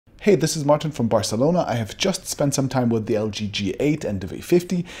Hey, this is Martin from Barcelona. I have just spent some time with the LG G8 and the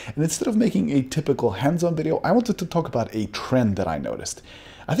V50, and instead of making a typical hands-on video, I wanted to talk about a trend that I noticed.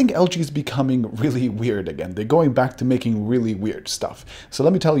 I think LG is becoming really weird again. They're going back to making really weird stuff. So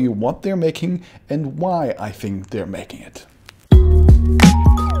let me tell you what they're making and why I think they're making it.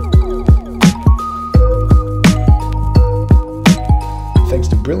 Thanks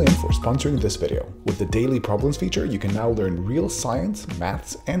to Brilliant for sponsoring this video. With the Daily Problems feature, you can now learn real science,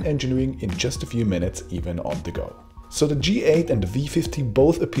 maths, and engineering in just a few minutes, even on the go. So the G8 and the V50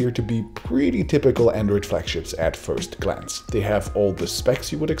 both appear to be pretty typical Android flagships at first glance. They have all the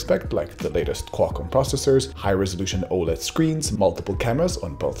specs you would expect, like the latest Qualcomm processors, high-resolution OLED screens, multiple cameras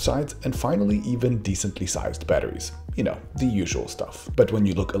on both sides, and finally even decently sized batteries. You know, the usual stuff. But when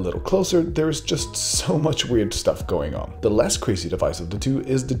you look a little closer, there's just so much weird stuff going on. The less crazy device of the two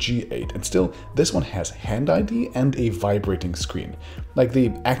is the G8, and still, this one has Hand ID and a vibrating screen. Like,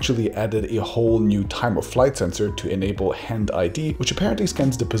 they actually added a whole new time-of-flight sensor to enable Hand ID, which apparently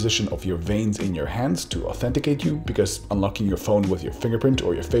scans the position of your veins in your hands to authenticate you, because unlocking your phone with your fingerprint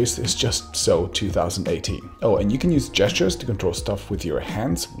or your face is just so 2018. Oh, and you can use gestures to control stuff with your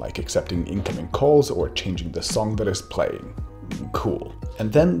hands, like accepting incoming calls or changing the song that is playing. Cool.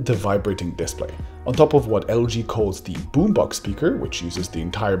 And then the vibrating display. On top of what LG calls the boombox speaker, which uses the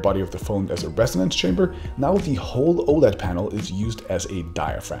entire body of the phone as a resonance chamber, now the whole OLED panel is used as a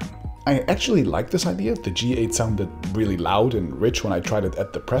diaphragm. I actually like this idea. The G8 sounded really loud and rich when I tried it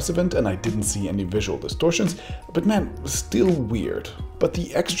at the press event, and I didn't see any visual distortions, but man, still weird. But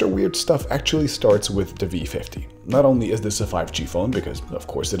the extra weird stuff actually starts with the V50. Not only is this a 5G phone, because of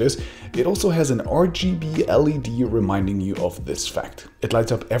course it is, it also has an RGB LED reminding you of this fact. It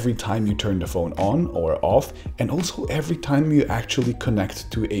lights up every time you turn the phone on or off, and also every time you actually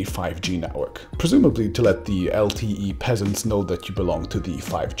connect to a 5G network. Presumably to let the LTE peasants know that you belong to the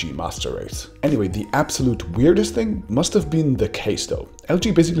 5G master race. Anyway, the absolute weirdest thing must have been the case though.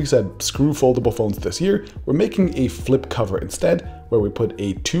 LG basically said, screw foldable phones this year, we're making a flip cover instead, where we put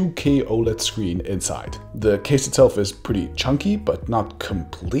a 2K OLED screen inside. The case itself is pretty chunky, but not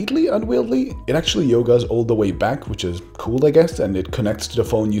completely unwieldy. It actually yogas all the way back, which is cool I guess, and it connects to the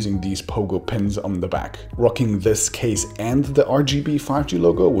phone using these pogo pins on the back. Rocking this case and the RGB 5G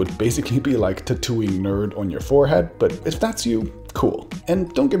logo would basically be like tattooing nerd on your forehead, but if that's you, cool.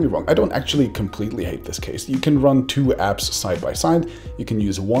 And don't get me wrong, I don't actually completely hate this case. You can run two apps side by side, you can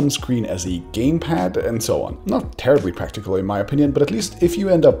use one screen as a gamepad, and so on. Not terribly practical in my opinion, but at least if you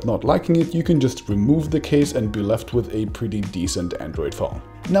end up not liking it, you can just remove the case and be left with a pretty decent Android phone.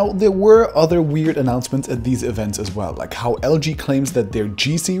 Now, there were other weird announcements at these events as well, like how LG claims that their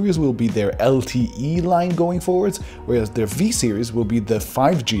G series will be their LTE line going forwards, whereas their V series will be the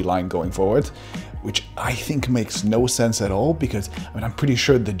 5G line going forward. Which I think makes no sense at all, because I'm pretty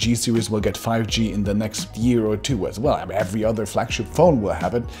sure the G series will get 5G in the next year or two as well. Every other flagship phone will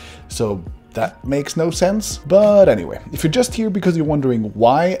have it, so that makes no sense. But anyway, if you're just here because you're wondering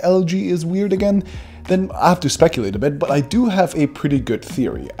why LG is weird again, then I have to speculate a bit, but I do have a pretty good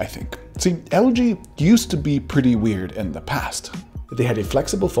theory, I think. See, LG used to be pretty weird in the past. They had a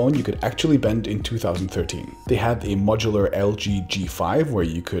flexible phone you could actually bend in 2013. They had a modular LG G5 where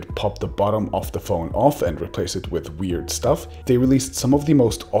you could pop the bottom of the phone off and replace it with weird stuff. They released some of the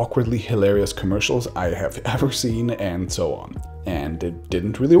most awkwardly hilarious commercials I have ever seen, and so on. And it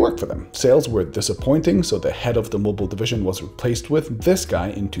didn't really work for them. Sales were disappointing, so the head of the mobile division was replaced with this guy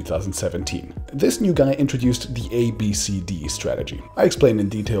in 2017. This new guy introduced the ABCD strategy. I explain in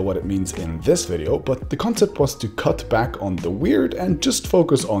detail what it means in this video, but the concept was to cut back on the weird and just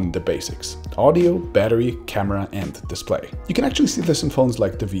focus on the basics: audio, battery, camera, and display. You can actually see this in phones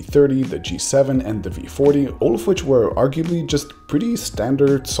like the V30, the G7, and the V40, all of which were arguably just pretty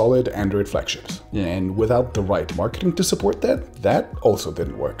standard, solid Android flagships. And without the right marketing to support that also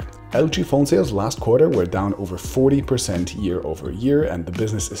didn't work. LG phone sales last quarter were down over 40% year over year, and the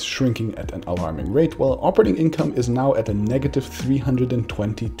business is shrinking at an alarming rate, while operating income is now at a negative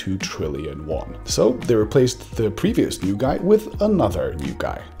 322 trillion won. So they replaced the previous new guy with another new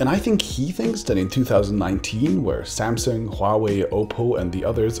guy. And I think he thinks that in 2019, where Samsung, Huawei, Oppo, and the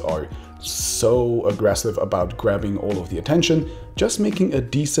others are so aggressive about grabbing all of the attention, just making a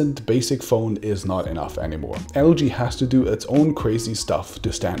decent basic phone is not enough anymore. LG has to do its own crazy stuff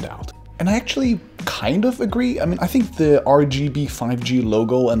to stand out. And I actually kind of agree. I think the RGB 5G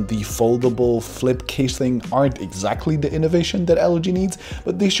logo and the foldable flip case thing aren't exactly the innovation that LG needs,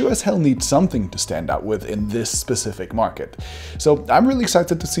 but they sure as hell need something to stand out with in this specific market. So I'm really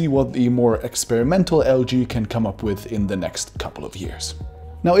excited to see what the more experimental LG can come up with in the next couple of years.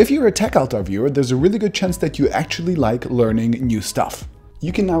 Now, if you're a TechAltar viewer, there's a really good chance that you actually like learning new stuff.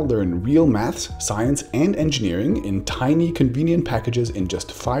 You can now learn real maths, science, and engineering in tiny, convenient packages in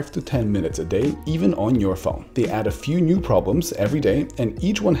just 5 to 10 minutes a day, even on your phone. They add a few new problems every day, and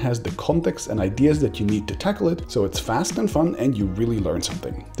each one has the context and ideas that you need to tackle it, so it's fast and fun and you really learn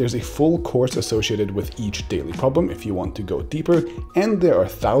something. There's a full course associated with each daily problem if you want to go deeper, and there are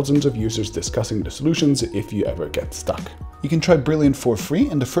thousands of users discussing the solutions if you ever get stuck. You can try Brilliant for free,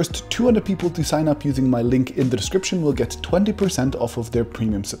 and the first 200 people to sign up using my link in the description will get 20% off of their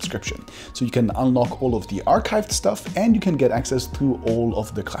premium subscription. So you can unlock all of the archived stuff and you can get access to all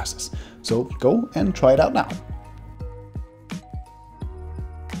of the classes. So go and try it out now.